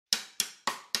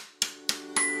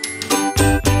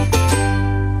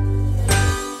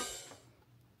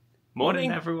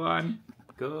Morning, everyone.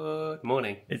 Good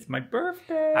morning. It's my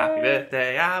birthday. Happy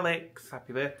birthday, Alex.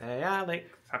 Happy birthday, Alex.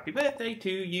 Happy birthday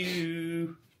to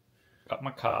you. Got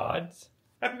my cards.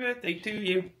 Happy birthday to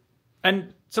you.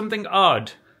 And something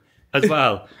odd as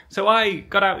well. So I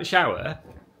got out of the shower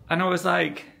and I was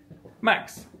like,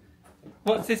 Max,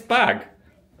 what's this bag?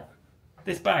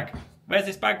 This bag. Where's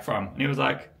this bag from? And he was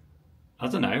like, I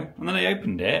don't know. And then I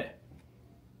opened it.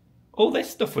 All this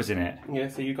stuff was in it. Yeah,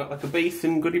 so you got like a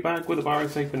basin goodie bag with a bar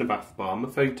of soap and a bath bomb, a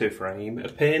photo frame, a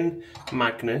pin, a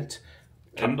magnet,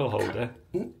 Candle holder.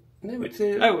 No, it's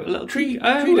a little tree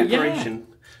decoration.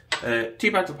 Yeah.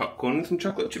 2 bags of popcorn, some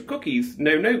chocolate chip cookies.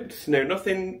 No notes, no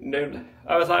nothing, no.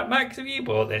 I was like, Max, have you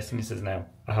bought this? And he says, no,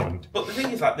 I haven't. But the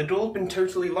thing is, like, the door's been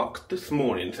totally locked this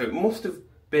morning, so it must have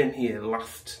been here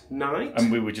last night.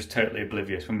 And we were just totally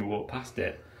oblivious when we walked past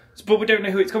it. But we don't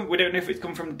know who it's come. We don't know if it's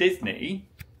come from Disney,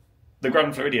 the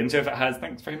Grand Floridian. So if it has,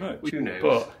 thanks very much. Who knows?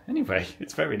 But anyway,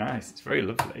 it's very nice. It's very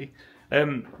lovely.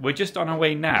 We're just on our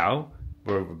way now.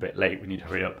 We're a bit late. We need to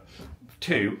hurry up.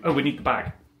 We need the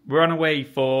bag. We're on our way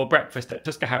for breakfast at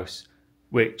Tusker House,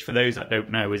 which, for those that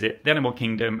don't know, is it the Animal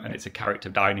Kingdom, and it's a character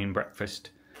dining breakfast.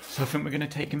 So I think we're going to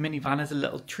take a minivan as a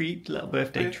little treat, little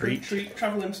birthday treat.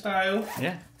 Travelling style.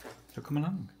 Yeah. So come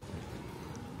along.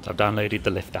 So I've downloaded the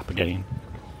Lyft app again.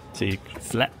 So you can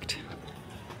select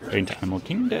going to Animal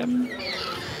Kingdom,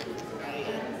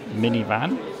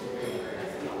 minivan,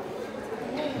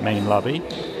 main lobby.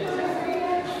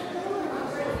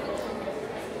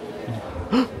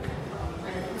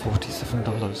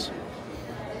 $47.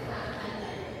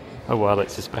 Oh well,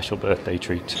 it's a special birthday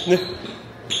treat.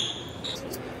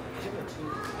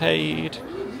 Paid.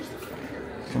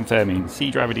 Confirming.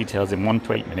 See driver details in 1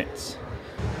 to 8 minutes.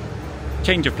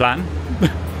 Change of plan.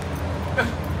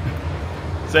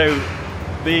 So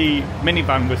the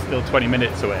minivan was still 20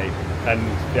 minutes away and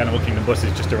the Animal Kingdom bus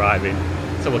is just arriving.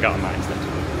 So we'll get on that instead.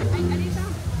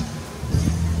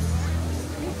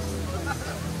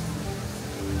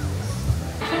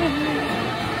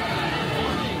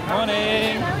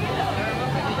 Morning!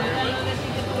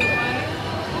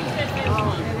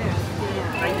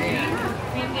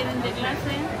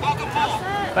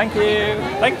 Thank you!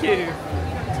 Thank you!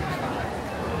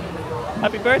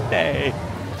 Happy birthday!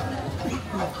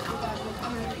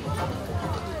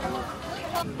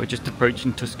 We're just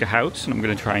approaching Tusker House and I'm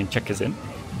going to try and check us in.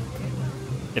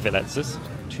 If it lets us.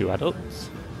 2 adults.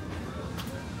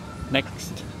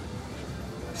 Next.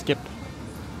 Skip.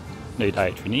 No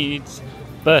dietary needs.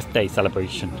 Birthday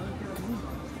celebration.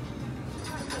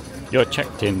 You're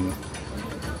checked in.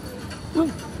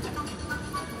 Woo.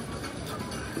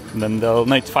 And then they'll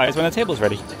notify us when the table's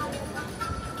ready.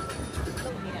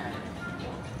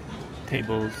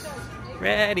 Table's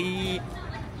ready.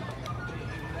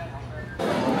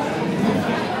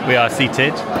 We are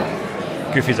seated.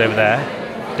 Goofy's over there.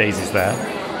 Daisy's there.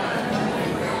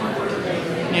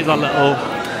 Here's our little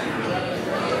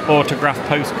autograph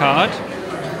postcard.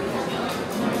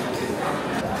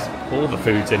 All the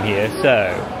food's in here.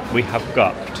 So we have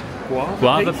got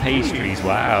guava pastries.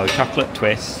 Wow, chocolate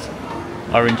twist,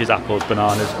 oranges, apples,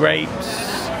 bananas,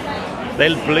 grapes,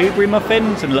 little blueberry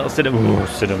muffins, and little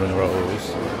cinnamon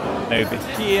rolls. Over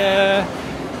here,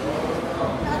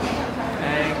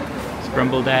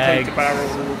 scrambled egg, potato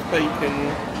barrels,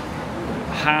 bacon,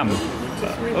 ham.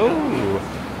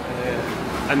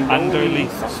 And andouille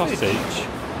sausage.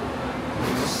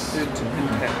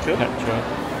 Ketchup.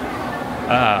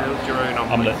 Build your own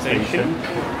omelette station.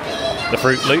 The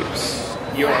Fruit Loops.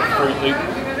 You're a Fruit Loop.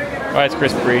 Rice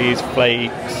Krispies,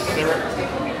 flakes.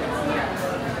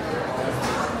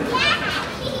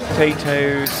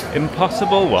 Potatoes.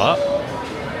 Impossible what?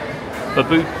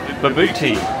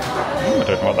 Babuti. I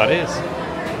don't know what that is.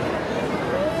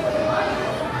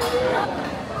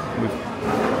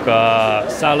 We've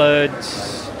got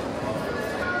salads,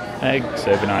 eggs,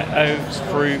 overnight oats,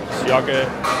 fruits, yogurt,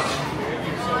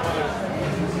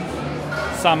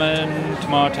 salmon,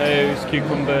 tomatoes,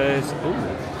 cucumbers. Ooh.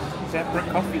 Zebra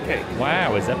coffee cake.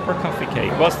 Wow, a zebra coffee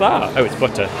cake. What's that? Oh, it's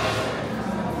butter.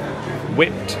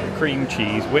 Whipped cream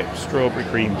cheese, whipped strawberry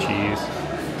cream cheese.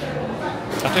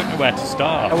 I don't know where to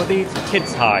start. Oh, are these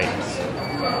kids' hives?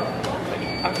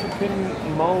 African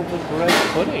Malva bread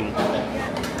pudding.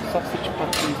 Sausage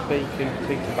patties, bacon,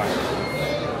 potato barrels.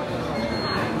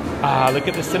 Ah, look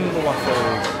at the cymbal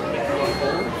waffles.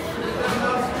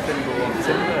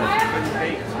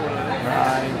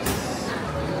 Right.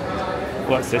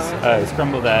 What's this? Oh,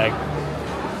 scrambled egg.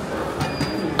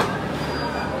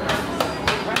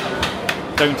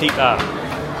 Don't eat that.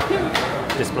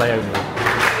 Display only.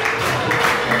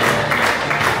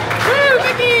 Woo,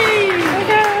 Mickey!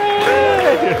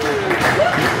 Okay.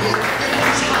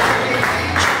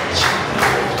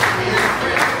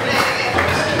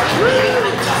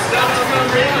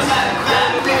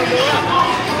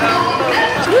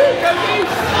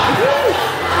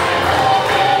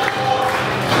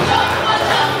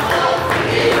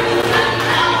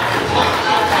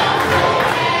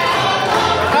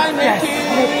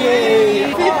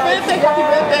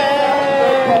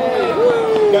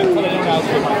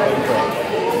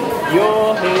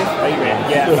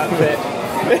 Yeah, that's it.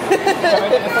 Can I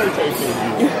get a photo, please?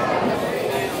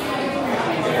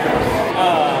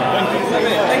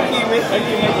 Thank you, miss. Thank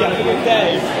you, mate. Have a good day.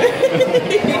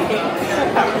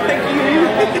 Thank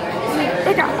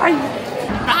you.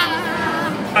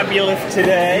 Fabulous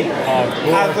today,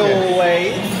 as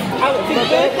always. Alex's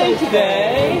birthday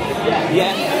today.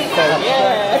 Yes. So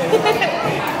yeah.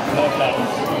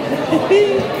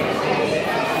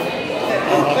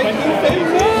 Thank you so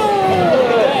much.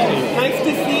 Nice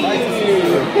to see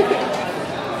you.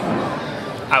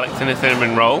 Alex in a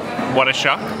cinnamon roll. What a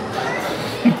shock.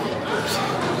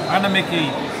 And a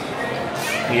Mickey.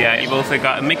 Yeah, you've also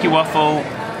got a Mickey waffle.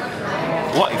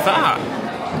 What is that?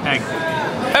 Egg.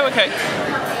 Oh, okay.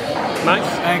 Nice.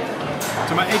 Egg.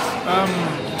 Tomato.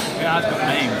 It has got a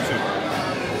name.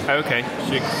 Okay.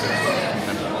 Chick.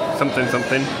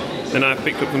 Something. Then I've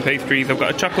picked up some pastries. I've got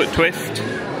a chocolate twist,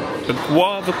 a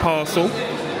guava parcel,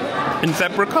 and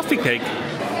zebra coffee cake.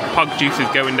 Pog juice is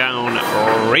going down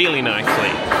really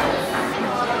nicely.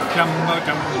 Jumbo,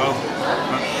 jumbo.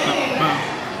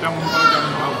 Jumbo,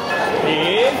 jumbo.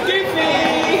 It's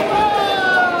Goofy!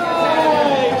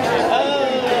 Hi!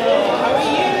 Oh, how are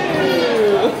you?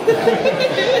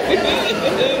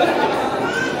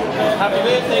 Happy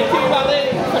birthday to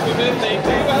Alex! Happy birthday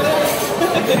to Alex!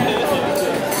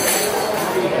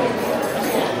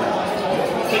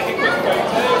 Take a quick photo.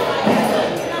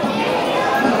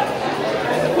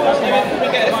 Can we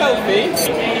get a selfie?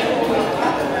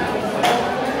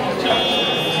 Cheese!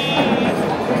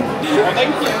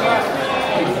 Thank you!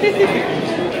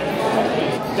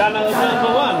 Donald's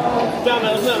number one.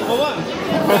 Donald's number one.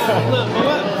 Donald's number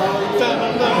one.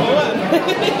 Donald's number one.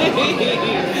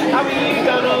 How are you,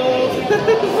 Donald?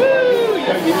 Woo!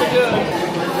 You're super good.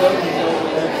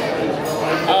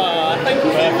 Thank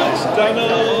you so much,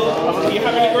 Donald. You're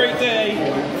having a great day.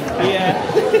 Yeah.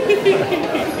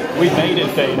 We made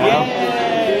it day now.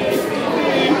 Yay.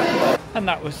 And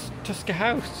that was Tusker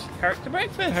House. Character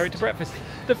breakfast. Character breakfast.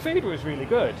 The food was really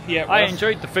good. Yeah, it I was.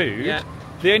 enjoyed the food. Yeah.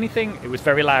 The only thing, it was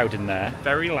very loud in there.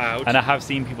 Very loud. And I have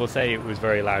seen people say it was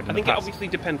very loud in I think the it past. obviously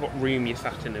depends what room you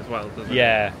sat in as well, doesn't it?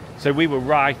 Yeah. So we were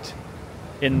right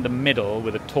in the middle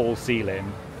with a tall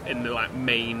ceiling. In the like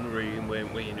main room,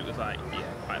 weren't we? And it was like, yeah,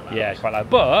 quite loud. Yeah, quite loud.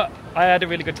 But I had a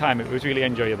really good time. It was really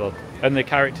enjoyable. And the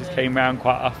characters came round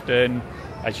quite often.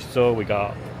 As you saw, we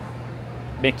got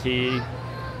Mickey,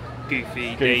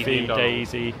 Goofy, Goofy, Donald.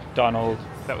 Daisy, Donald.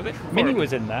 That was it. Minnie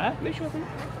was in there. No, she wasn't.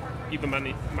 You've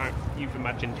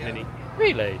imagined Minnie.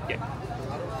 Really? Yeah.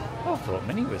 Oh, I thought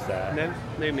Minnie was there.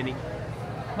 No Minnie.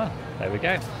 Well, there we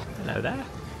go. Hello there.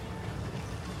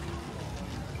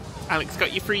 Alex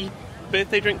got your free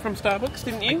birthday drink from Starbucks,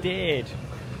 didn't you? I did.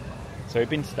 So we've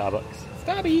been to Starbucks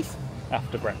Starbies.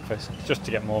 after breakfast just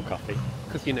to get more coffee.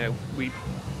 Because, you know,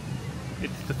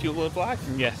 it's the fuel of life.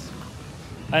 Yes.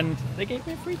 And they gave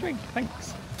me a free drink.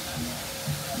 Thanks.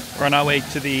 We're on our way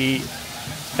to the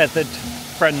Feathered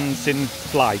Friends in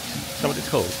Flight. Is that what it's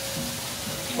called?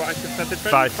 Flight of Feathered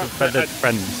Friends? Flight of Feathered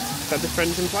Friends. Feathered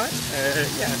Friends in Flight?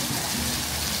 Yeah.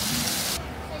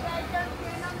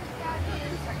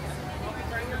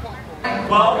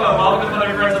 Welcome to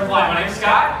Feathered Friends in Flight. My name's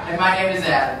Scott. And my name is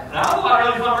Ed. Now, there's a lot of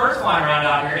really fun birds flying around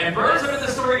out here. And birds have been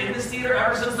the story in this theater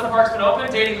ever since the park's been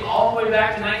open, dating all the way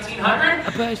back to 1900.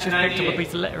 A bird's just picked up a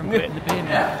piece of litter and put it in the bin.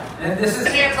 Yeah. And this is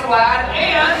Handsome lad,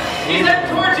 and he's heading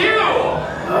towards you.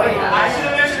 Oh, yeah. I should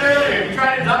have mentioned earlier, if you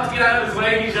try to dump to get out of his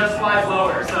way, he just flies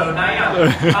lower. So now you know.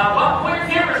 But point your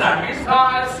cameras out. Here's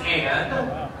pause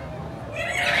and.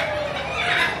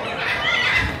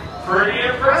 Pretty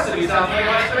impressive. He sounds like he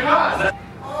likes their cause.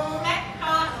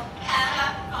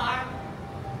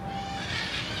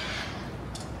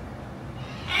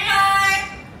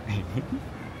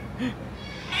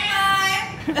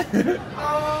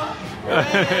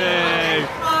 Hey.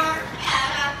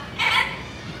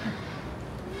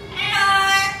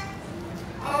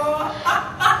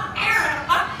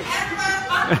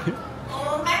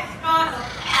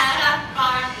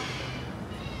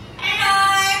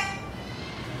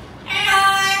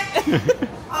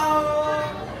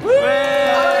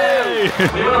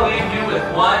 We want to leave you with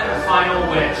one final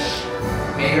wish.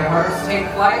 may your hearts take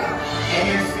flight and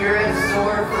your spirits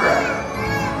soar forever.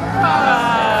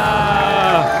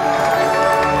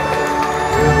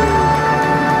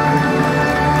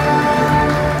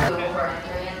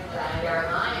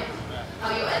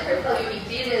 How you enter, so you'll be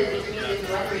seated, which means if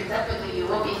you enter separately, you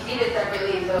will be seated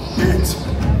separately. So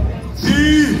It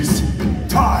is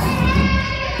time.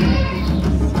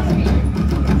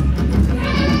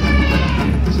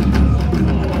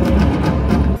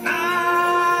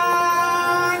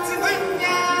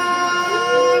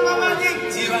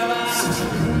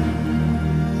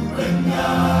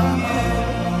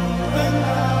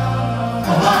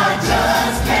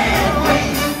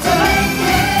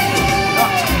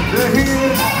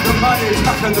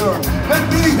 ambassador. Let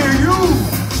me hear you,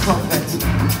 trumpet.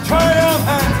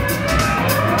 Triumphant.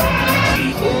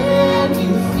 Can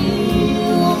you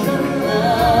feel the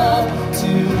love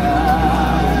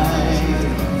tonight?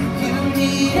 You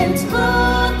needn't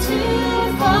look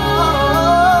too far.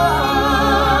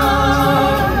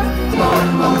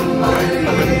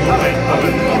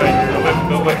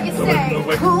 You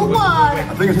say, who won?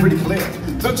 I think it's pretty clear.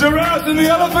 The giraffes and the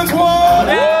elephants won!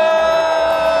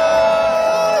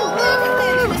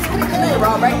 We're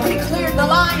already pretty clear. The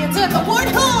lions and the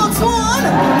warthogs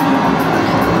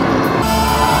won.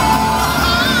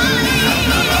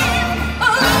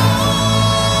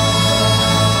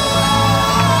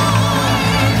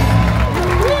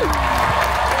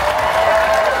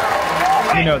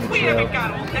 You know the drill.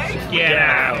 Get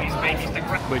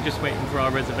out. We're just waiting for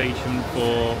our reservation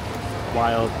for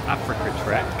Wild Africa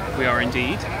Trek. We are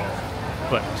indeed.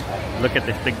 But look at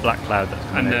this big black cloud that's I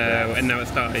coming know, over. and now it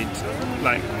started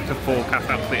like to forecast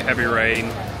absolute heavy rain.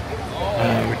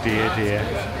 Oh dear, dear.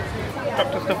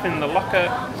 Dropped the stuff in the locker,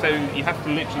 so you have to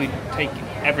literally take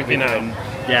everything out.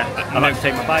 Yeah, I've had to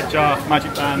take my badge off,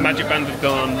 magic band. Magic bands have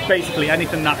gone. Basically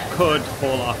anything that could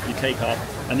fall off, you take off,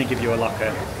 and they give you a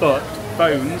locker. But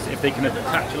phones, if they can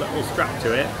attach a little strap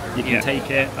to it, you can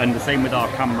take it. And the same with our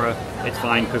camera, it's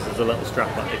fine because there's a little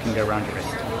strap that they can go around your wrist.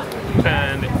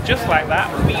 And just like that,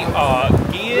 we are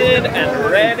geared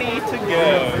and ready to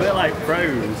go. We're like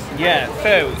pros. Yeah,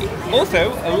 so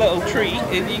also a little treat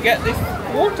is you get this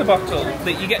water bottle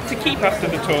that you get to keep after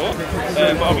the tour.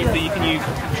 Obviously you can use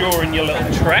during your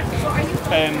little trek.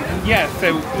 Yeah,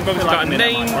 so we've obviously got a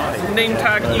name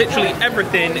tag, literally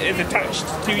everything is attached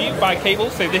to you by cable.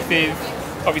 So this is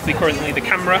obviously currently the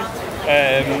camera.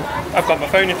 I've got my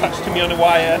phone attached to me on a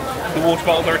wire, the water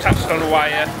bottles are attached on a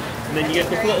wire. And then you get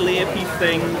this little earpiece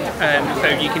thing, so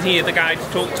you can hear the guides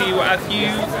talk to you as you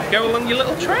go along your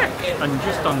little trek. And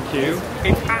just on cue,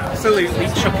 it's absolutely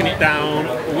chucking it down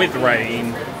with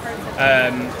rain.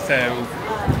 So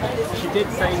she did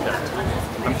say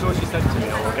that. I'm sure she said to me,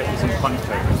 "I'll get you some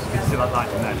ponchos." See that light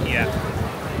in there? yeah,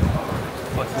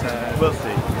 but We'll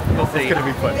see. we'll see. It's going to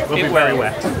be fun. We'll It be very will.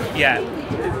 wet. Yeah,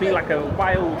 it'll be like a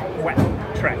wild wet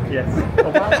trek. Yes. A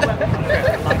wild wet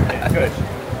trek. Like it. Good.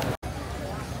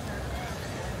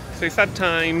 So sad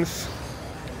times.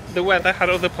 The weather had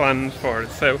other plans for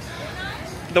us. So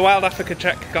the Wild Africa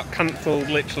trek got cancelled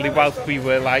literally whilst we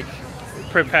were like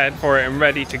prepared for it and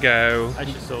ready to go. As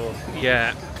you saw.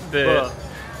 Yeah, the But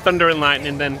thunder and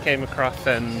lightning then came across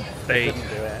and they couldn't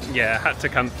do it. yeah, had to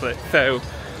cancel it. So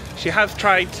she has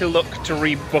tried to look to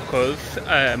rebook us,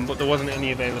 but there wasn't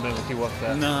any availability, was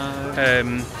there?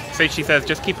 No. So she says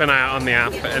just keep an eye out on the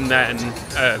app and then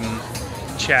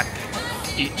check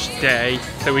each day.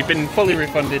 So we've been fully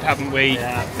refunded, haven't we?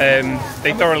 Yeah.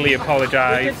 They thoroughly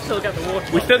apologised. We still get the water.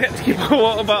 We still get to keep our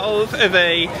water bottles as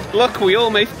a look, we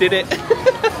almost did it.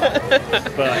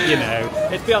 But you know,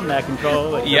 it's beyond their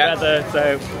control. It's the weather,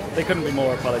 so they couldn't be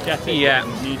more apologetic. Yeah.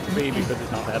 They didn't need to be because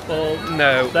it's not their fault.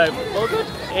 No. So all good.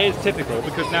 It is typical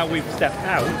because now we've stepped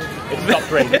out. It's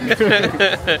stopped raining.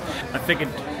 I figured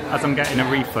as I'm getting a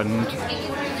refund,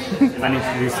 I need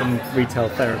to do some retail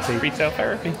therapy. Retail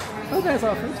therapy. Oh, there's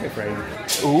our photo frame.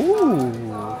 Ooh.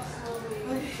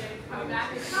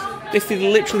 This has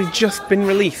literally just been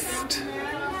released.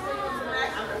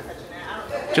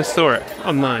 Just saw it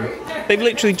online. They've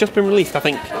literally just been released, I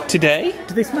think, today?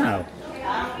 Do they smell?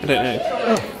 I don't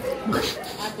know.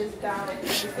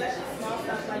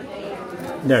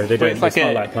 No, they But don't. it's They like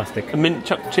smell like plastic. a mint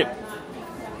chocolate chip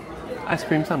ice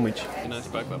cream sandwich. Nice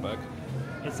bag, that bag.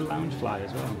 It's a lounge fly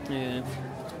as well. Yeah.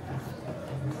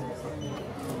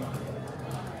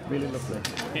 Really lovely.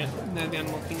 Yeah. There the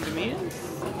Animal Kingdom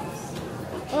is.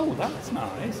 Oh, that's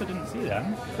nice. I didn't see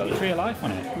them. Got the Tree of Life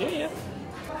on it. Yeah, yeah.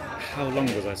 How long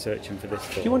was I searching for this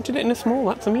for? You wanted it in a small,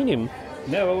 that's a medium.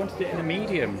 No, I wanted it in a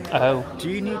medium. Oh. Do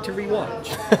you need to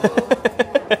rewatch?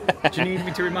 Do you need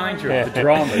me to remind you of the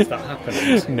dramas that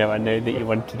happened? No, I know that you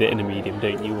wanted it in a medium,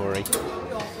 don't you worry.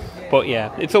 But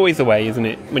yeah, it's always the way, isn't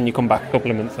it? When you come back a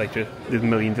couple of months later, there's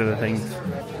millions of other things.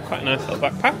 Quite a nice little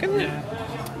backpack, isn't it?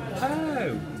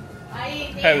 Oh.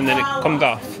 Oh, and then it comes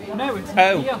off. No, it's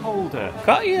Oh. an ear holder.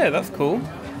 Oh yeah, that's cool.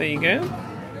 There you go.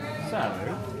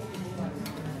 So.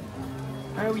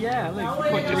 Oh yeah, look,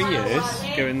 you put your ears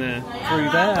Go in there. through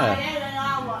there.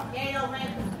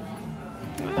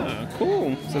 Oh,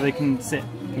 cool. So they can sit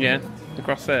Yeah,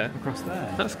 across there. across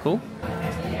there. That's cool.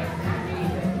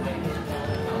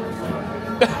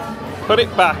 Put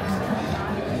it back.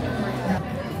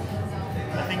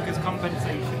 I think as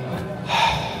compensation.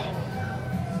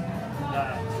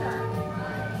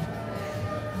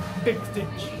 Big stitch.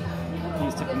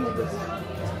 He's tipping with this.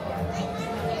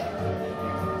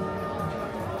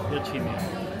 He'll cheer me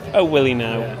out. Oh, will he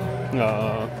now?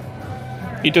 Oh.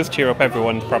 He does cheer up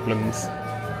everyone's problems.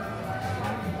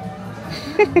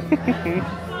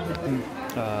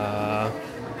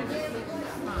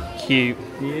 Cute.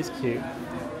 He is cute.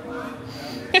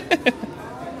 Is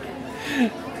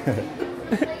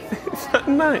that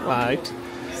a night light?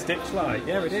 Stitch light,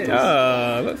 yeah, it is.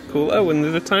 Ah, that's cool. Oh, and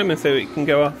there's a timer so it can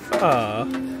go off. Ah,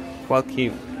 well,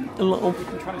 cute. A little. You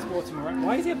can transport him around.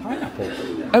 Why is he a pineapple?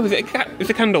 Oh, is it a cat? It's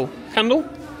a candle. Candle?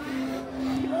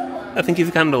 I think he's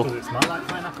a candle. Does it smell like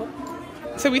pineapple?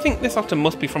 So we think this otter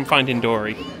must be from Finding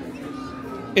Dory.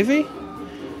 Is he?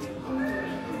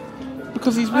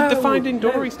 Because he's with the Finding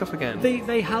Dory stuff again.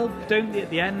 They help, don't they, at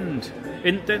the end?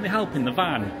 Don't they help in the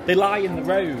van? They lie in the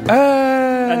road.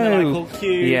 Oh! And they're like all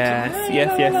cute. Yes.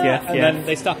 And then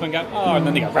they stop and go, oh, and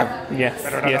then they go, Yes,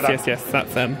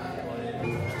 that's them.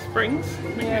 Springs?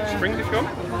 We can go to Springs if you want.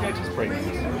 Go to Springs.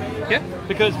 Yeah?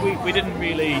 Because we didn't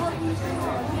really...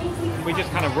 We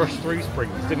just kind of rushed through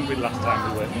Springs, didn't we, last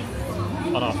time we went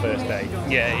on our first day?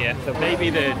 Yeah. So maybe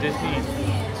the Disney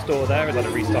store there has had a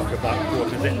restock of that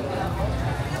quarters in.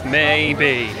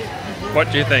 Maybe. What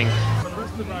do you think?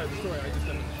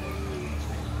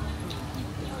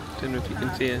 Don't know if you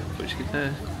can see her, but she's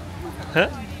there. Huh?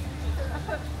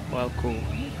 Well, cool.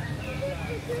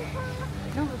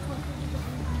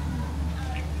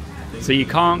 So you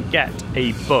can't get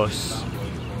a bus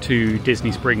to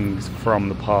Disney Springs from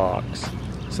the parks.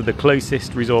 So the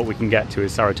closest resort we can get to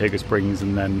is Saratoga Springs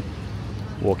and then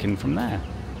walk in from there.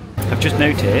 I've just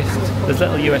noticed there's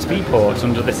little USB ports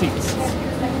under the seats.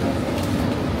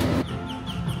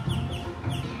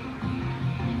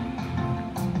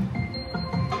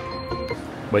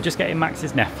 We're just getting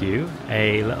Max's nephew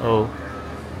a little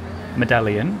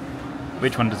medallion.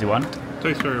 Which one does he want?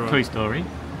 Toy Story one. Toy Story.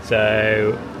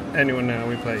 So Anyone now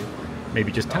we play.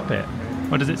 maybe just tap it.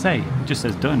 What does it say? It just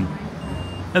says done.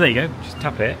 Oh, there you go. Just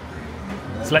tap it.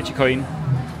 Select your coin.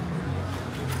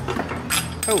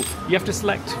 Oh, you have to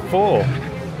select 4.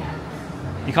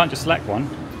 You can't just select one.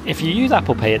 If you use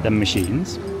Apple Pay at them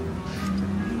machines,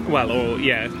 Well, or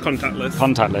yeah, contactless.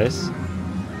 contactless,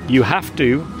 you have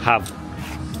to have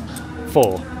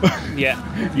 4. Yeah.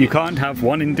 You can't have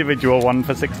one individual one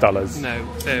for $6. No,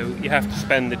 so you have to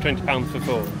spend the £20 for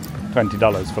 4.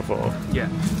 $20 for 4. Yeah.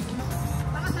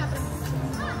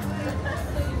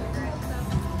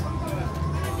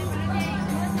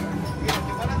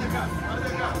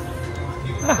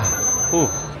 Ooh.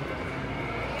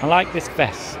 I like this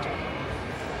vest.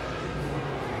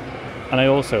 And I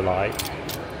also like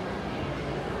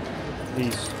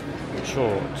these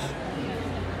shorts.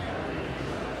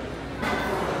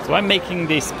 So I'm making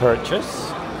this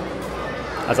purchase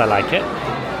as I like it.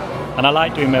 And I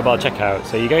like doing mobile checkout.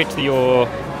 So you go to your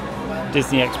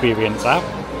Disney Experience app,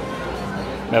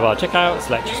 mobile checkout,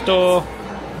 select your store,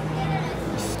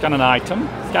 scan an item,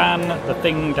 scan the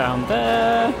thing down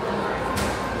there,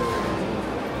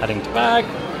 adding to bag,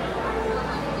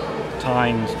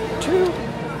 times 2,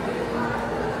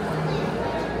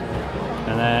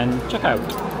 and then checkout.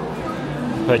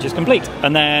 Purchase complete.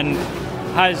 And then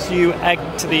as you head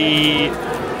to the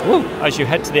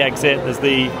exit, there's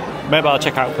the mobile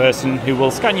checkout person who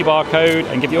will scan your barcode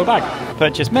and give you a bag.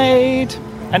 Purchase made,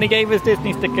 and he gave us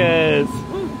Disney stickers.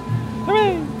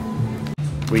 Hooray!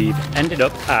 We've ended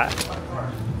up at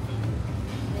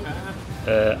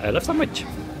I love sandwich.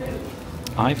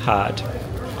 I've had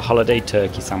a holiday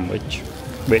turkey sandwich,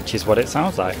 which is what it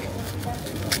sounds like.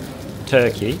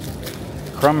 Turkey,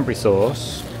 cranberry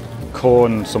sauce,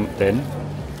 corn something,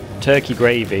 turkey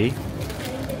gravy,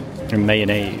 and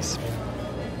mayonnaise.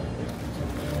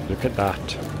 Look at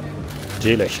that.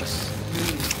 Delicious.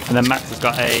 And then Max has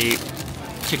got a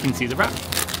chicken Caesar wrap.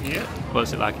 Yeah.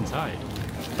 What's it like inside?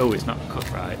 Oh, it's not cut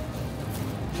right.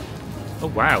 Oh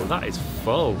wow, that is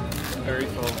full. Very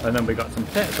full. And then we got some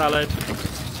potato salad.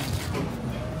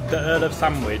 The Earl of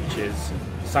Sandwiches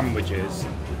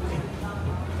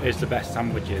is the best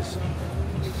sandwiches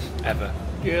ever.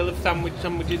 The Earl of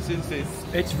Sandwiches is this.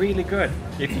 It's really good.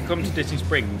 If you come to Disney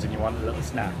Springs and you want a little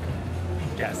snack,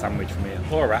 get a sandwich from here.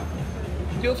 Or a wrap.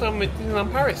 The Earl of Sandwich is in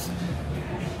Paris.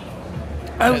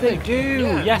 Oh, they do!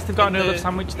 Yeah. Yes, they've got an Earl of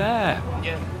Sandwich there.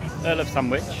 Yeah. Earl of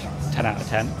Sandwich, 10 out of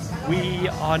 10. We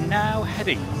are now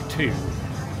heading to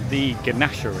the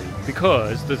ganachery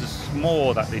because there's a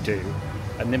s'more that they do,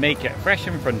 and they make it fresh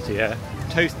in front of you,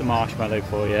 toast the marshmallow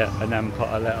for you, and then put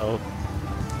a little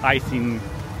icing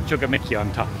sugar Mickey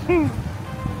on top.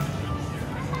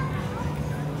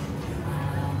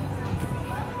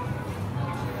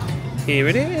 Here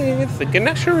it is, the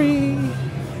ganachery.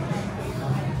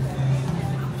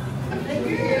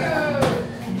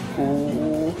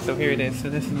 Ooh. So here it is. So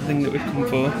this is the thing that we've come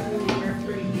for.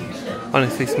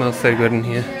 Honestly, smells so good in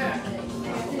here.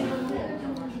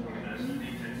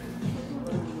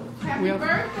 Happy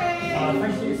birthday!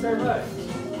 Thank you so much.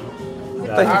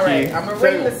 Thank All right, you. I'm gonna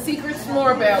ring the secret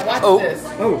s'more bell. Watch this.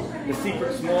 Oh, the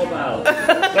secret small bell. I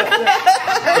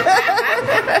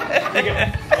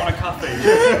want a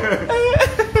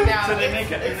coffee. Now, So they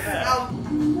make it over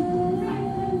there.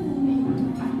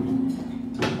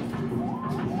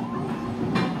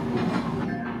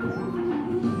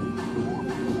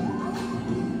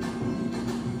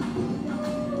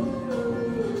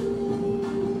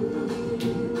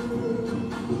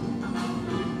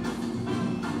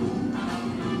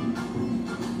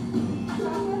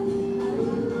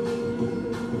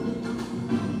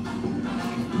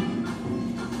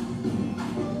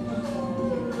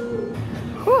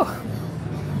 Whew.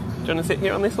 Do you want to sit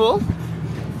here on this wall?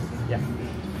 Yeah.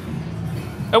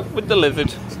 Oh, with the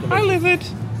lizard. Hi, lizard.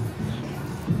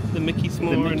 The Mickey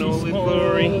S'more in all his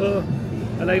glory.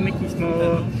 Hello, Mickey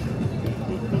S'more.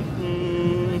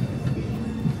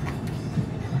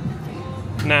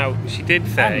 Now, she did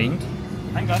say.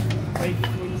 Hang on. Wait.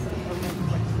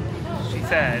 She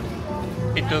said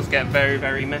it does get very,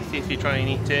 very messy if you try and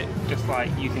eat it, just like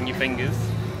using your fingers,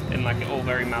 and like it all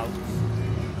very melts.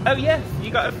 Oh yes,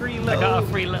 you got a free little. I got a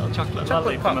free little chocolate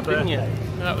lolly for my pop, didn't you?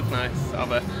 birthday. That was nice of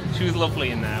her. She was lovely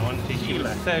in there, wasn't she? She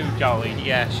was Sheila. so jolly.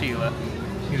 Yeah, Sheila.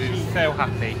 She was so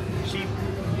happy. You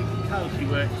can tell she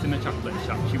works in a chocolate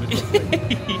shop. She was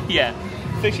lovely. Yeah.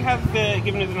 So she has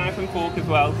given us a knife and fork as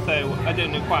well. So I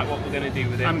don't know quite what we're going to do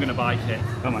with it. I'm gonna bite it.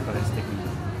 Oh my god, it's sticking.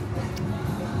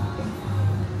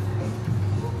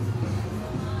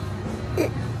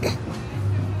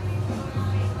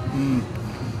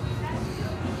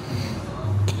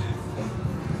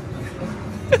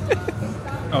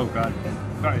 Oh god,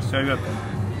 that is so good.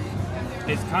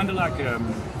 It's kind of like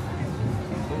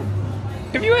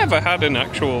Have you ever had an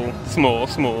actual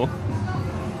s'more?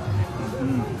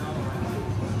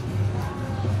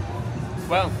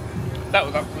 Well, that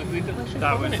was absolutely delicious.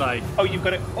 That wasn't was it? like- Oh, you've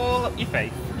got it all up your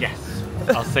face. yes.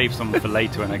 I'll save some for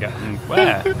later when I get home.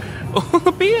 Where? All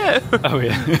the beer. Oh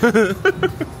yeah.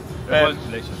 It was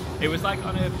delicious. It was like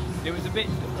it was a bit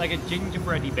like a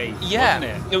gingerbready base, Yeah,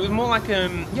 wasn't it was more like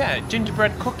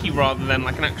gingerbread cookie rather than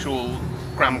like an actual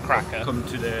graham cracker. Come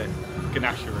to the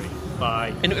ganachery by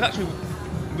And it was actually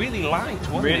really light,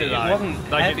 wasn't really it? light. It wasn't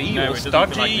Like, heavy no, or it doesn't feel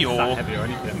like stodgy it's or that heavy or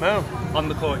anything. No. On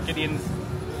the court, Gideon's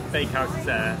Steakhouse is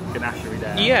there, ganachery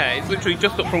there. Yeah, it's literally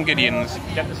just up from Gideon's.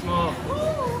 Get the small.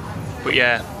 But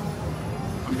yeah.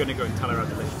 I'm gonna go and tell her how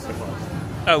delicious it was.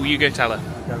 Oh, you go tell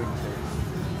her. Going to.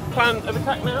 Plan of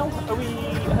attack now? Are we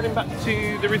heading back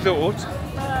to the resort?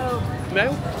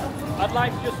 No? I'd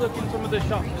like to just look in some of the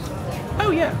shops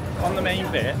Oh yeah. on the main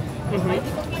bit, and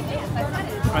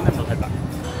then we'll head back.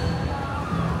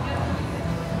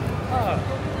 Oh,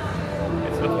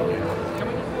 it's lovely. Come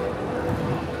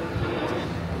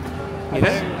on.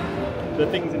 Yeah. The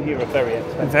things in here are very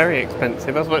expensive. Very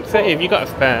expensive. I was about to say, have you got a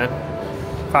spare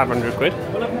 500 quid?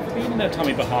 Well, I've never been in a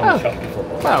Tommy Bahama shop before.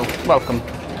 Well, welcome.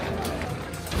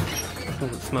 Oh,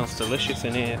 it smells delicious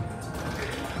in here.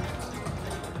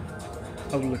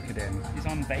 Oh, look at him. He's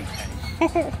on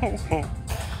vacay.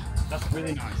 That's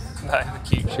really nice. That is a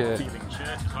cute shirt. Feeling shirt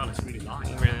as well. It's really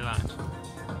light. Really light.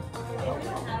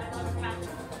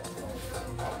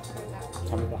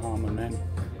 Tommy Bahama men.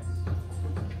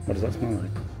 What does that smell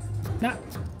like? Nah.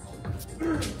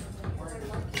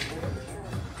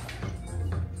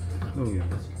 Oh.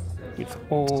 It's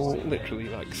all literally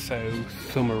like so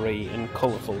summery and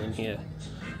colourful in here.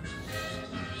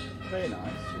 Very nice.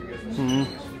 Mm.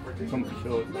 Comfy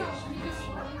shorts.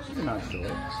 These are nice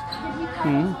shorts.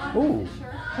 Mm. Oh,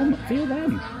 feel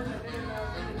them.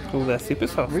 Oh, they're super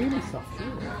soft. Really soft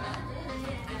shorts.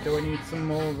 Do I need some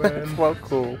more? Well,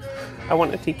 cool. I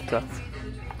want a tiki cloth.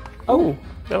 Oh,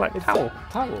 they're like towel.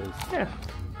 Towels. Yeah.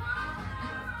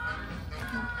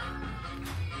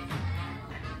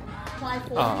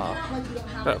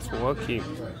 Ah, that's well cute.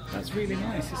 That's really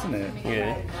nice, isn't it?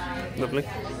 Yeah, lovely.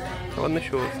 Oh, and the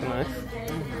shorts are nice.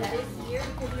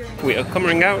 We are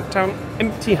coming out town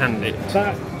empty-handed.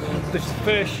 That the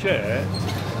first shirt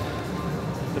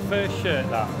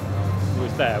that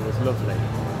was there was lovely,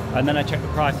 and then I checked the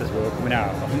prices we were coming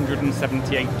out,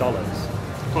 $178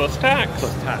 Plus tax.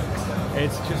 plus tax.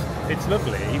 It's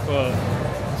lovely, but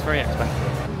it's very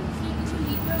expensive.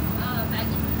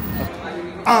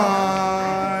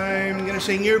 I'm gonna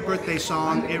sing your birthday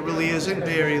song. It really isn't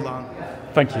very long.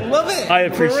 Thank you. Love it. I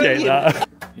appreciate Brilliant. that.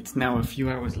 It's now a few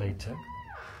hours later.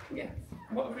 Yeah.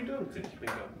 What have we done since we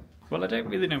got? Well, I don't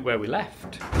really know where we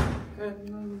left.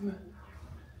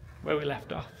 where we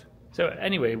left off. So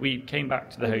anyway, we came back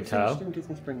to the hotel.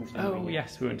 Disney Springs. Oh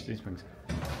yes, we went to Disney Springs.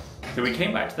 So we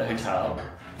came back to the hotel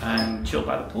and chilled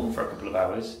by the pool for a couple of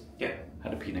hours. Yeah.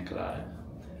 Had a pina colada.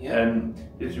 Yeah.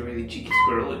 There's a really cheeky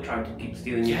squirrel that tried to keep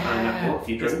stealing your pineapple off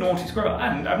your It's drink. naughty squirrel.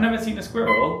 And I've never seen a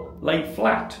squirrel lay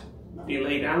flat. He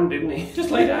lay down, didn't he? Just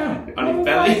lay down. On his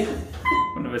belly.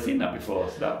 I've never seen that before,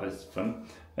 so that was fun.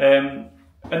 And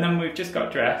then we've just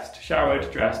got dressed, showered,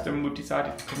 dressed, and we've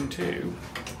decided to come to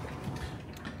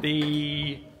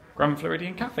the Grand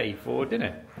Floridian Cafe for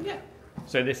dinner. Yeah.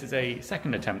 So this is a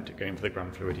second attempt at going for the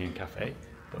Grand Floridian Cafe,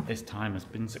 but this time has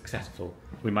been successful.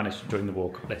 We managed to join the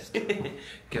walk-up list.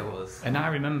 Go us. And I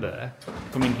remember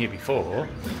coming here before,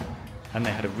 and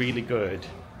they had a really good,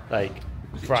 like,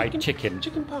 fried chicken.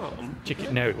 Chicken parm?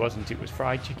 Chicken? No, it wasn't. It was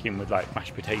fried chicken with, like,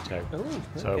 mashed potato. Oh, okay.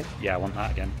 So, yeah, I want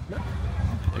that again.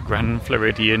 The Grand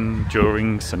Floridian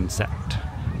during sunset.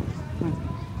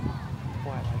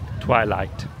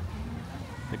 Twilight.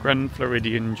 The Grand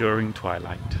Floridian during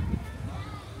twilight.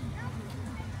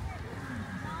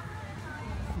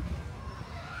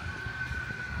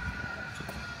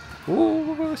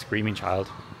 Ooh, screaming child.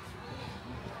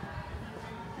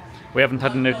 We haven't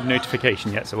had a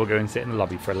notification yet, so we'll go and sit in the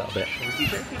lobby for a little bit.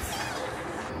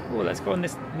 Oh, let's go on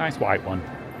this nice white one.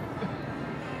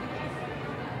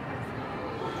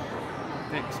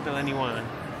 Nick, spill any wine?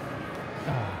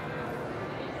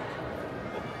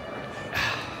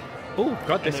 Oh,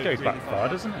 God, this I know, goes it's back really far,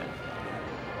 doesn't it?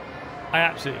 I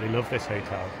absolutely love this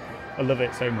hotel. I love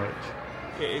it so much.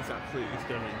 It is absolutely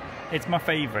stunning. It's my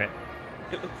favourite.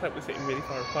 It looks like we're sitting really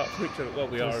far apart from each other. Well,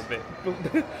 we are a bit.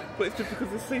 But it's just because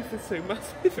the sofa's so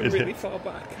massive and really far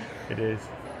back. It is.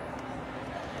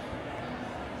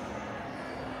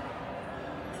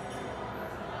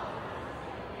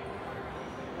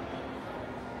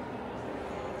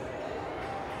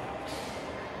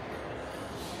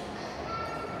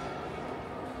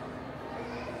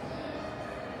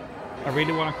 I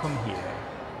really want to come here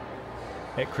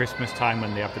at Christmas time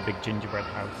when they have the big gingerbread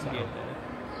house set up.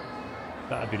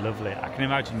 That'd be lovely. I can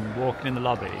imagine walking in the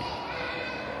lobby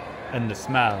and the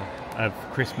smell of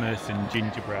Christmas and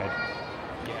gingerbread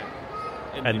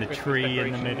and the tree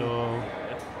in the middle.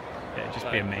 It'd just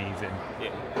be amazing.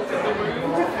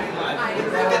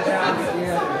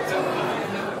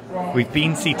 We've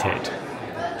been seated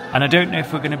and I don't know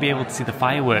if we're going to be able to see the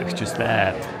fireworks just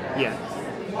there. Yeah.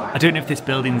 I don't know if this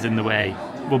building's in the way.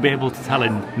 We'll be able to tell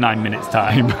in 9 minutes'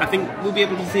 time. I think we'll be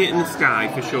able to see it in the sky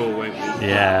for sure, won't we?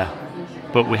 Yeah,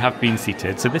 but we have been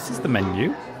seated. So this is the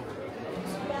menu.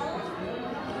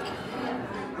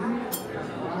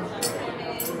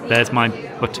 There's my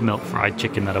buttermilk fried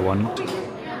chicken that I want.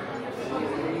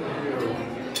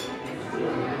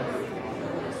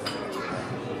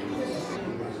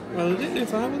 Well, I don't know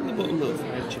if I want the buttermilk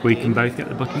fried chicken. We can both get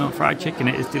the buttermilk fried chicken.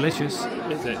 It is delicious.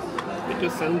 Is it? It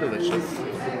does sound delicious.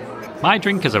 My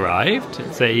drink has arrived.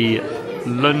 It's a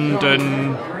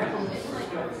London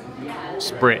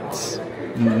Spritz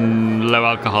low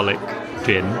alcoholic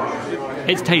gin.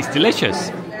 It tastes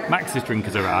delicious. Max's drink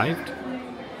has arrived.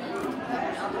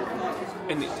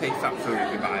 And it tastes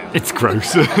absolutely vile. It's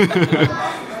gross. Do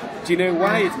you know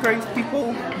why it's gross,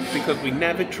 people? Because we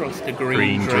never trust a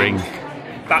green drink.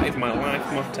 That is my life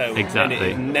motto. Exactly. And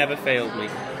it has never failed me.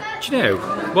 Do you know,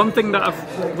 one thing that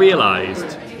I've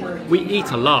realised, we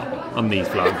eat a lot on these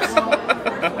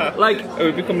vlogs. Like, are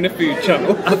we becoming a food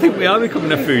channel? I think we are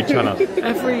becoming a food channel.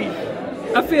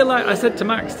 I feel like, I said to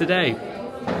Max today,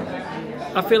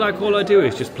 I feel like all I do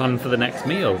is just plan for the next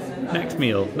meal, next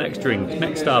drink,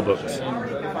 next Starbucks.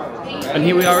 And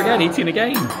here we are again, eating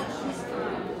again.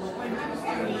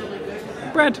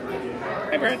 Bread.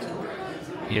 Hey, bread.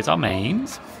 Here's our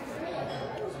mains.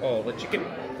 Oh, the chicken.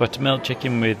 Buttermilk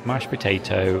chicken with mashed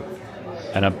potato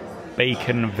and a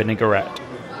bacon vinaigrette.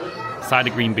 Side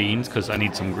of green beans, because I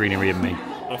need some greenery in me.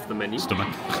 Off the menu. Stomach.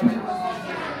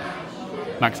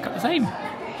 Max got the same.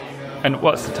 And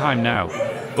what's the time now?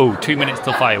 Oh, 2 minutes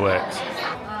till fireworks.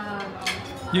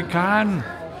 You can.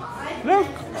 Look.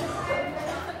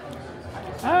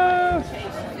 Oh.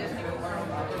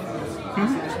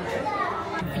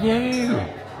 View.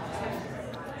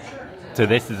 So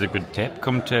this is a good tip.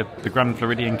 Come to the Grand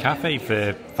Floridian Cafe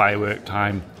for firework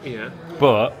time. Yeah.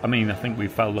 But, I mean, I think we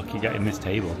felt lucky getting this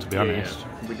table, to be honest.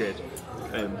 Yeah, we did.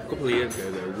 A couple of years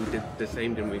ago, though, we did the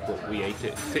same, didn't we? But we ate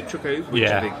at Citrico's, which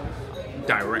Yeah. is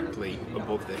directly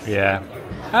above this. Yeah.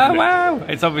 Oh, wow!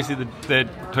 It's obviously the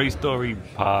Toy Story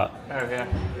part. Oh, yeah.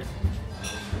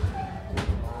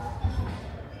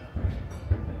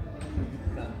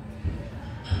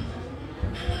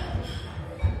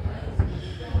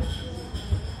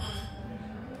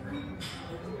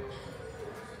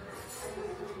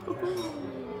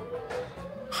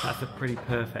 That's a pretty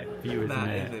perfect view, isn't That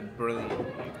it? is a brilliant view.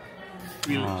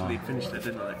 We literally finished it,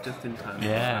 didn't we? Just in time for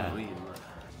Yeah. Halloween.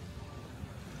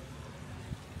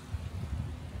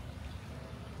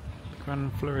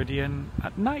 Grand Floridian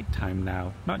at night time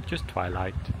now, not just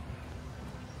twilight.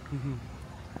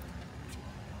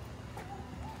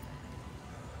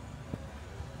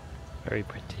 Very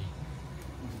pretty.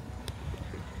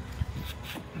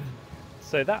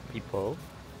 So that, people,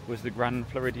 was the Grand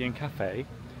Floridian Cafe,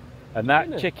 and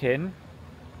that chicken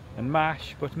and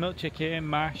mash, buttermilk chicken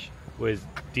mash, was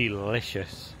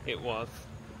delicious. It was.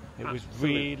 It was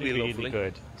Absolutely really, lovely. really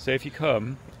good. So if you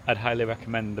come, I'd highly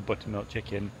recommend the buttermilk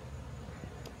chicken.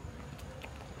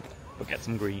 But get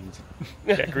some greens.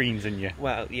 Get greens in you.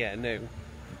 Well, yeah, no.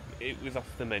 It was off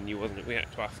the menu, wasn't it? We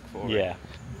had to ask for it. Yeah.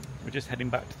 We're just heading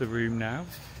back to the room now.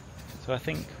 So I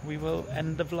think we will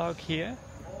end the vlog here.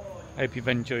 I hope you've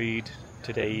enjoyed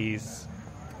today's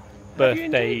Have you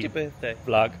enjoyed birthday your birthday?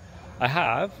 vlog. I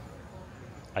have.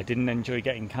 I didn't enjoy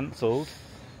getting cancelled.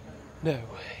 No,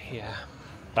 yeah.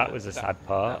 That was a sad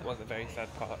part. That was a very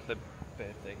sad part of the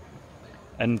birthday.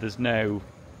 And there's no,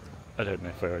 I don't know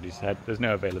if I already said, there's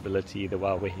no availability either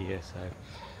while we're here, so.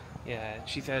 Yeah,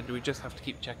 she said we just have to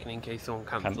keep checking in case someone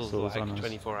cancels Cancels on like us.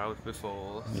 24 hours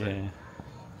before. So Yeah.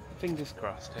 fingers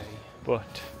crossed, hey?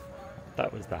 But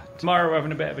that was that. Tomorrow we're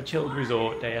having a bit of a chilled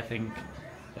resort day, I think.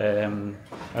 And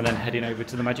then heading over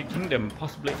to the Magic Kingdom,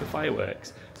 possibly for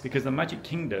fireworks, because the Magic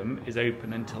Kingdom is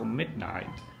open until midnight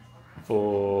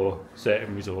for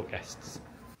certain resort guests.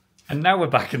 And now we're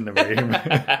back in the room.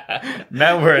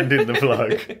 Now we're ending the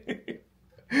vlog.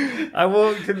 I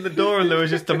walked in the door and there was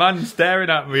just a man staring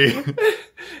at me.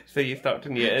 So you stopped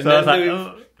and yeah, and So I was then like, there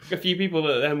was a few people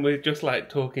that then were just like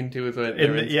talking to us, weren't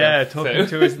there? and yeah, stuff, talking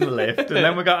so- to us in the lift. And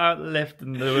then we got out of the lift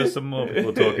and there was some more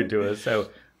people talking to us. So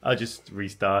I'll just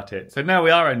restart it. So now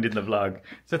we are ending the vlog.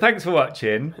 So thanks for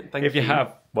watching. Thank if you you.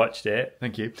 have watched it,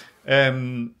 thank you.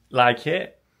 Like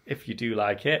it if you do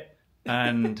like it.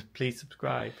 And please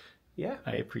subscribe. Yeah,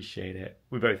 I appreciate it.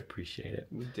 We both appreciate it.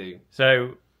 we do.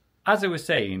 So, as I was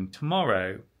saying,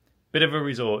 tomorrow, bit of a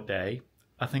resort day.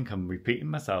 I think I'm repeating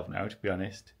myself now, to be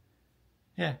honest.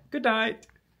 Yeah, good night.